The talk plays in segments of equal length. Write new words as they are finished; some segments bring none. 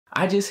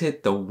I just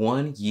hit the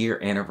 1 year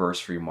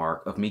anniversary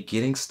mark of me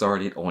getting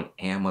started on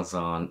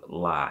Amazon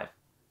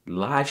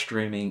live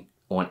streaming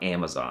on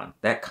Amazon.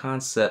 That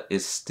concept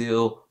is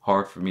still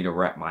hard for me to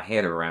wrap my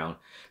head around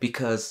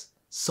because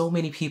so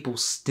many people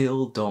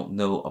still don't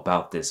know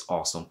about this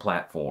awesome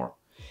platform.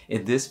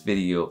 In this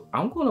video,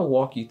 I'm going to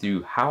walk you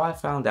through how I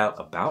found out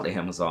about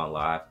Amazon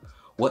Live,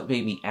 what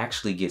made me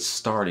actually get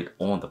started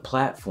on the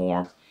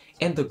platform,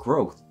 and the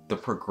growth, the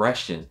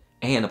progression,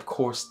 and of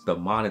course the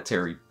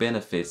monetary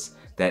benefits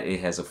that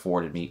it has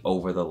afforded me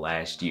over the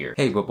last year.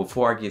 Hey, but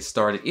before I get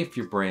started, if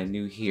you're brand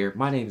new here,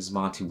 my name is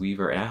Monte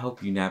Weaver and I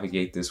help you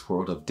navigate this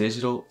world of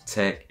digital,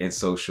 tech, and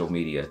social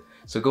media.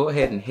 So go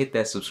ahead and hit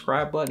that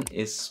subscribe button,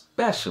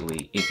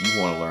 especially if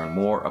you want to learn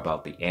more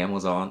about the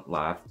Amazon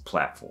Live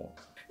platform.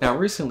 Now,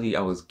 recently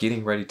I was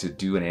getting ready to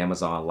do an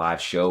Amazon Live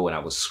show and I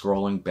was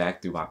scrolling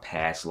back through my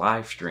past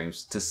live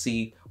streams to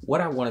see what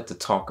I wanted to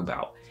talk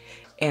about.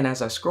 And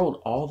as I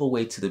scrolled all the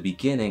way to the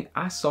beginning,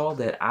 I saw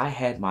that I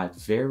had my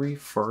very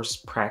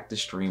first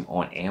practice stream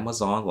on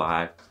Amazon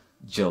Live,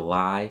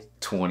 July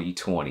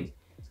 2020.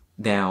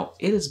 Now,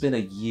 it has been a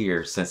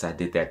year since I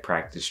did that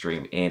practice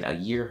stream and a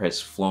year has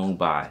flown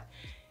by.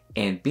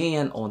 And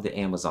being on the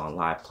Amazon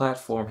Live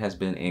platform has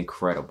been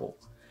incredible.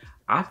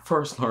 I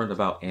first learned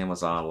about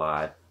Amazon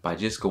Live by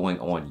just going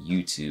on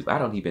YouTube. I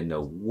don't even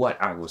know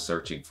what I was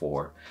searching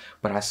for,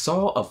 but I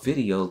saw a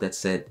video that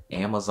said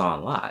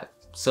Amazon Live.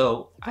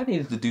 So I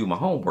needed to do my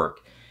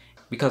homework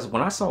because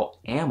when I saw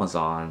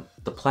Amazon,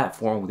 the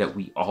platform that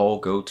we all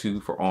go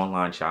to for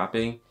online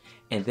shopping,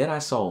 and then I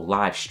saw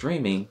live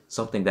streaming,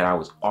 something that I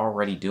was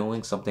already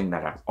doing, something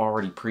that I've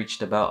already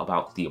preached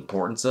about the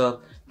importance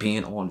of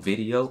being on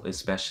video,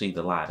 especially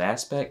the live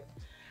aspect,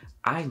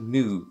 I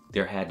knew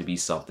there had to be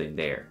something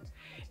there.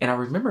 And I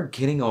remember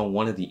getting on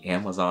one of the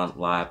Amazon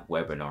Live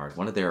webinars,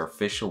 one of their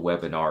official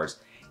webinars,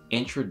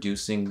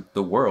 introducing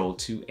the world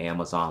to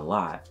Amazon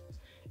Live.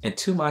 And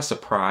to my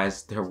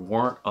surprise, there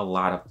weren't a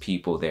lot of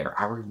people there.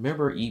 I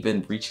remember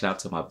even reaching out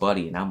to my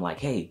buddy and I'm like,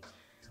 hey,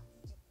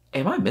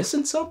 am I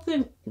missing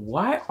something?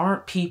 Why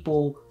aren't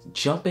people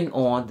jumping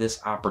on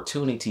this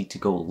opportunity to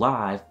go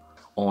live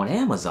on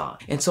Amazon?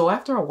 And so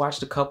after I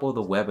watched a couple of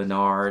the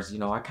webinars,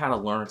 I kind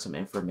of learned some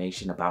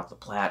information about the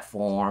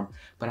platform,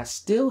 but I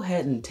still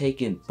hadn't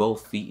taken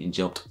both feet and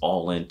jumped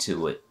all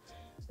into it.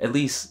 At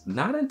least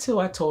not until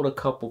I told a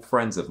couple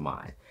friends of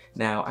mine.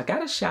 Now, I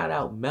gotta shout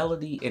out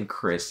Melody and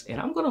Chris, and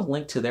I'm gonna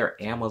link to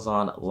their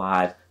Amazon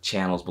Live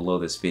channels below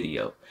this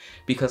video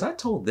because I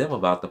told them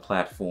about the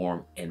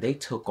platform and they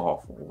took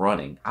off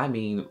running. I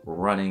mean,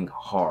 running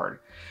hard.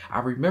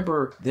 I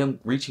remember them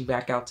reaching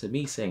back out to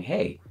me saying,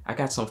 hey, I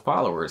got some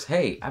followers.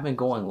 Hey, I've been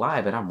going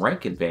live and I'm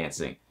rank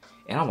advancing.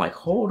 And I'm like,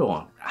 hold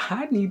on,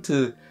 I need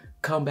to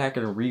come back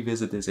and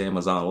revisit this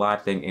Amazon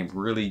Live thing and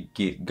really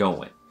get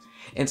going.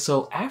 And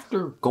so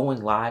after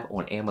going live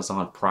on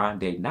Amazon Prime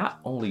Day, not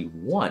only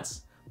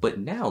once, but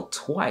now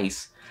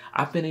twice,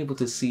 I've been able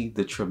to see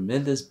the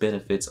tremendous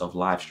benefits of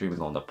live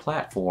streaming on the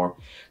platform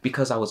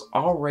because I was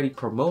already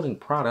promoting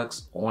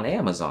products on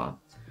Amazon.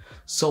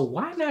 So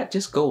why not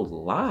just go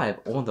live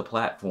on the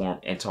platform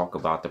and talk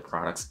about the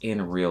products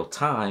in real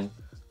time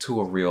to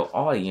a real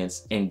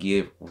audience and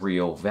give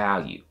real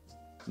value?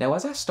 Now,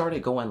 as I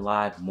started going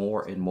live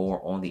more and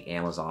more on the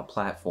Amazon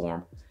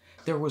platform,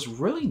 there was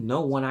really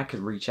no one I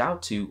could reach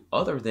out to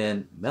other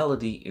than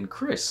Melody and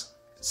Chris.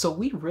 So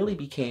we really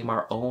became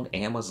our own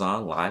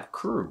Amazon Live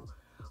crew.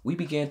 We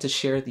began to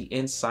share the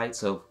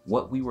insights of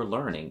what we were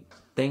learning,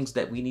 things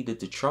that we needed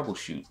to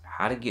troubleshoot,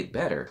 how to get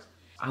better.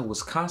 I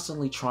was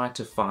constantly trying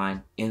to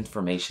find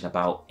information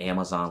about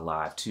Amazon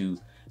Live to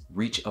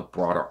reach a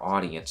broader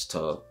audience,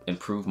 to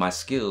improve my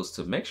skills,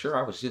 to make sure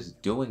I was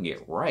just doing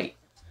it right.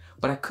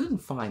 But I couldn't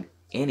find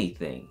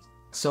anything.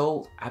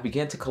 So I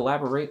began to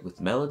collaborate with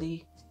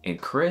Melody and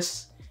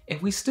Chris,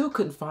 and we still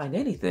couldn't find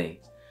anything.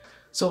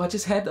 So I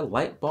just had the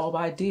light bulb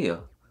idea.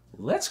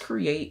 Let's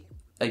create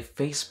a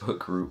Facebook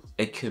group,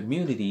 a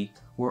community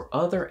where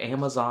other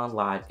Amazon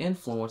Live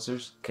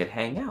influencers could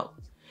hang out.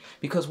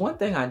 Because one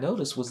thing I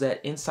noticed was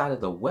that inside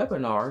of the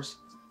webinars,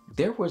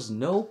 there was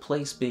no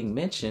place being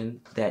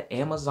mentioned that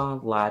Amazon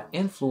Live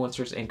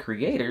influencers and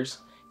creators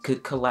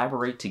could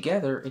collaborate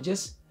together and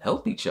just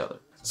help each other.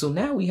 So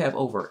now we have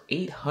over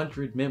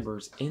 800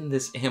 members in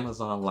this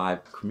Amazon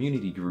Live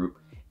community group,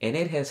 and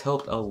it has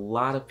helped a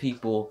lot of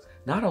people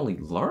not only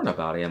learn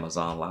about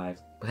Amazon Live,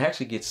 but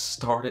actually get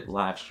started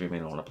live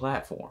streaming on the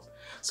platform.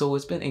 So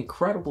it's been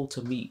incredible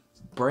to meet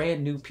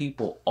brand new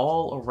people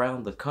all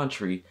around the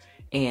country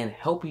and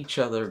help each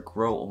other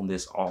grow on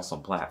this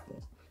awesome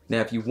platform. Now,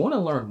 if you want to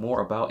learn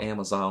more about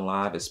Amazon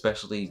Live,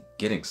 especially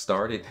getting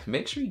started,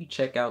 make sure you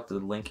check out the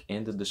link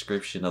in the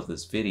description of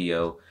this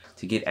video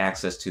to get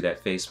access to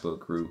that Facebook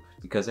group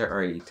because there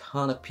are a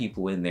ton of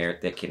people in there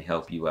that can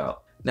help you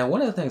out. Now,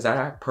 one of the things that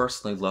I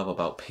personally love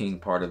about being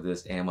part of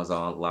this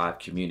Amazon Live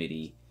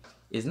community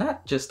is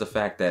not just the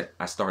fact that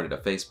I started a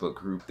Facebook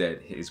group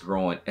that is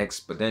growing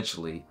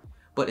exponentially,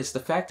 but it's the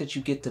fact that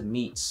you get to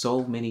meet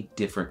so many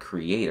different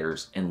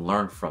creators and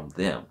learn from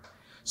them.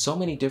 So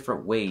many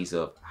different ways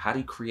of how do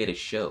you create a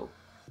show?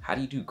 How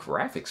do you do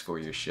graphics for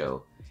your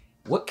show?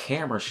 What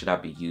camera should I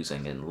be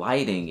using and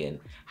lighting, and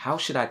how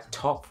should I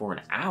talk for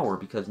an hour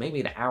because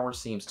maybe an hour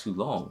seems too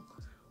long?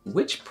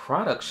 Which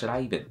product should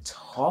I even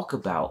talk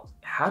about?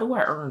 How do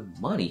I earn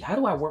money? How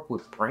do I work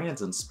with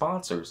brands and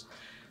sponsors?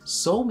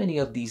 So many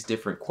of these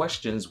different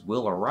questions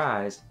will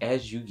arise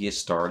as you get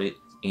started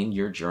in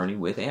your journey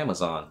with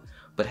Amazon.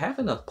 But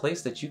having a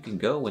place that you can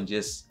go and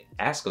just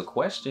ask a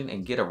question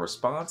and get a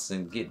response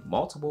and get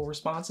multiple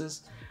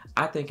responses,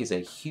 I think is a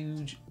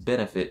huge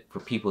benefit for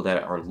people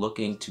that are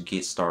looking to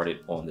get started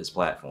on this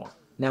platform.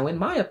 Now, in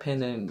my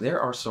opinion, there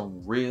are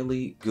some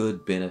really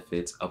good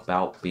benefits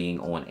about being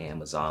on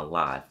Amazon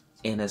Live,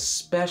 and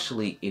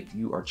especially if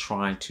you are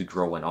trying to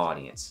grow an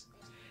audience.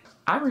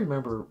 I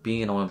remember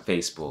being on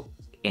Facebook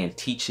and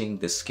teaching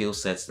the skill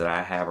sets that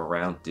I have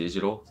around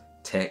digital,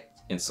 tech,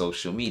 and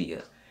social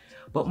media.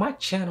 But my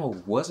channel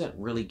wasn't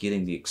really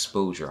getting the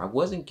exposure. I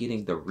wasn't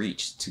getting the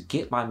reach to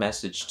get my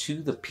message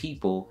to the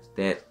people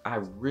that I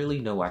really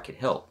know I could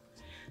help.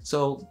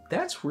 So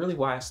that's really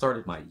why I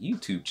started my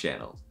YouTube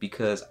channel,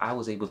 because I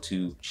was able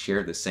to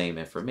share the same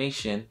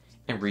information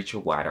and reach a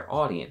wider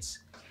audience.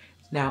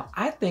 Now,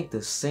 I think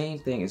the same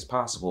thing is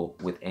possible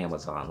with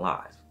Amazon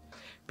Live,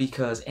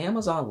 because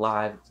Amazon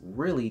Live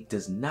really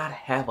does not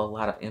have a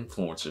lot of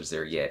influencers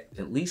there yet,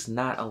 at least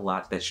not a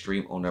lot that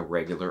stream on a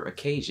regular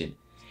occasion.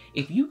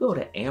 If you go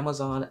to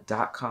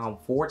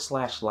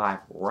amazon.com/live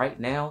right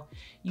now,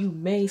 you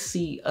may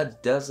see a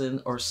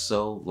dozen or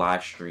so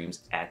live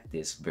streams at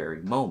this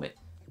very moment.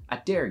 I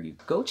dare you,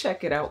 go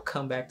check it out,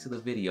 come back to the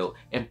video,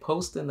 and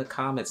post in the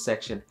comment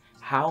section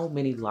how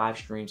many live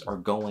streams are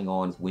going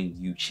on when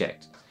you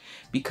checked.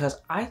 Because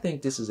I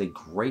think this is a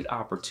great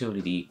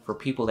opportunity for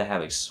people that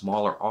have a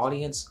smaller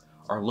audience,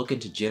 are looking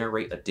to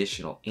generate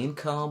additional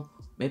income,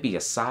 maybe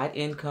a side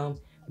income,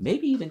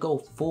 maybe even go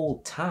full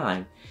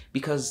time,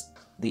 because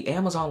the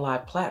Amazon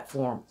Live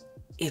platform,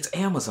 it's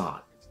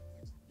Amazon.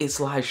 It's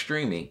live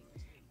streaming.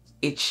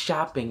 It's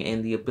shopping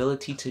and the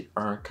ability to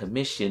earn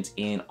commissions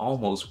in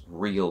almost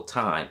real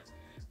time,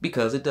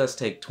 because it does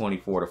take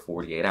 24 to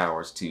 48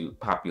 hours to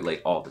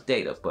populate all the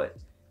data, but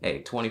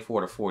hey,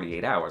 24 to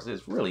 48 hours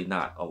is really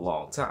not a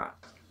long time.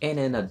 And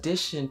in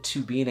addition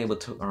to being able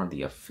to earn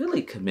the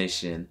affiliate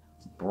commission,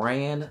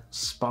 brand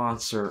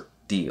sponsor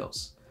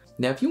deals.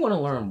 Now, if you want to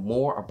learn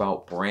more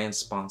about brand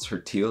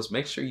sponsored deals,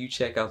 make sure you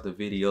check out the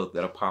video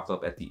that'll pop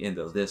up at the end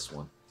of this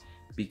one,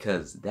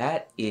 because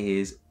that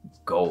is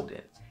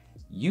golden.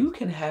 You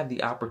can have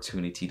the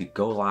opportunity to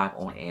go live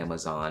on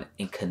Amazon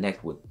and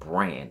connect with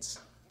brands,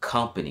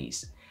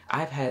 companies.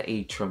 I've had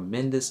a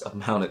tremendous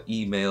amount of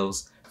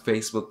emails,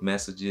 Facebook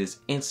messages,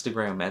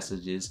 Instagram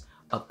messages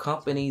of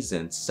companies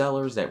and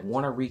sellers that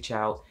want to reach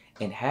out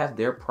and have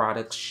their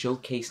products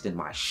showcased in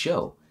my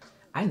show.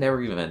 I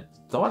never even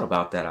thought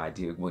about that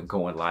idea when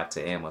going live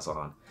to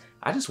Amazon.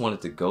 I just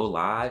wanted to go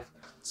live,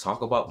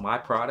 talk about my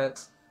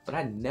products, but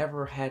I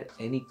never had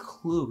any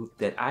clue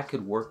that I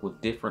could work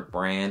with different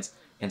brands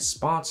and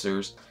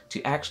sponsors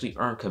to actually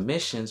earn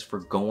commissions for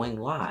going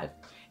live.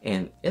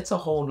 And it's a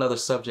whole nother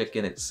subject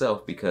in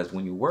itself, because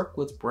when you work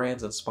with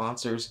brands and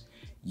sponsors,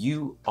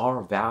 you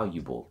are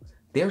valuable.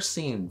 They're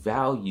seeing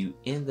value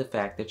in the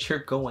fact that you're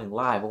going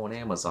live on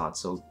Amazon,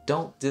 so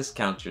don't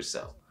discount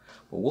yourself.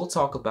 But we'll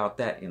talk about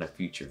that in a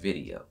future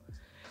video.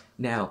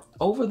 Now,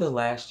 over the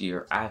last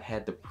year, I've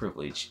had the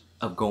privilege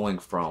of going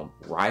from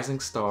rising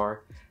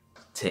star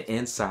to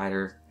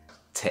insider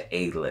to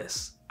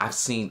A-list. I've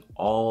seen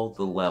all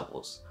the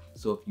levels.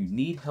 So if you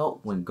need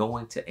help when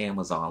going to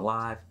Amazon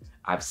Live,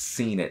 I've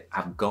seen it,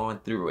 I've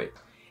gone through it.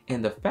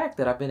 And the fact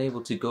that I've been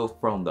able to go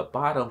from the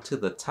bottom to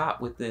the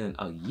top within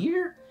a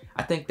year,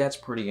 I think that's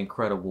pretty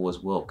incredible as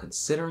well,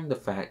 considering the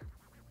fact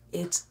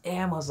it's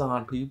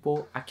Amazon,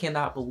 people. I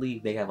cannot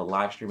believe they have a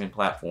live streaming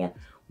platform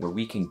where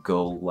we can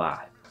go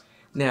live.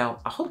 Now,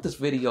 I hope this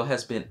video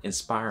has been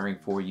inspiring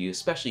for you,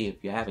 especially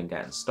if you haven't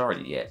gotten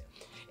started yet.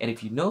 And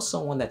if you know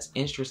someone that's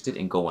interested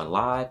in going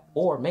live,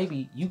 or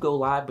maybe you go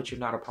live but you're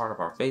not a part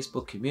of our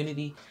Facebook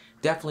community,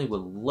 definitely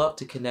would love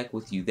to connect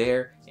with you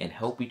there and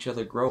help each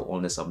other grow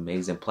on this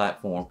amazing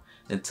platform.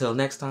 Until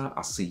next time,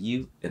 I'll see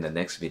you in the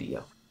next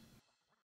video.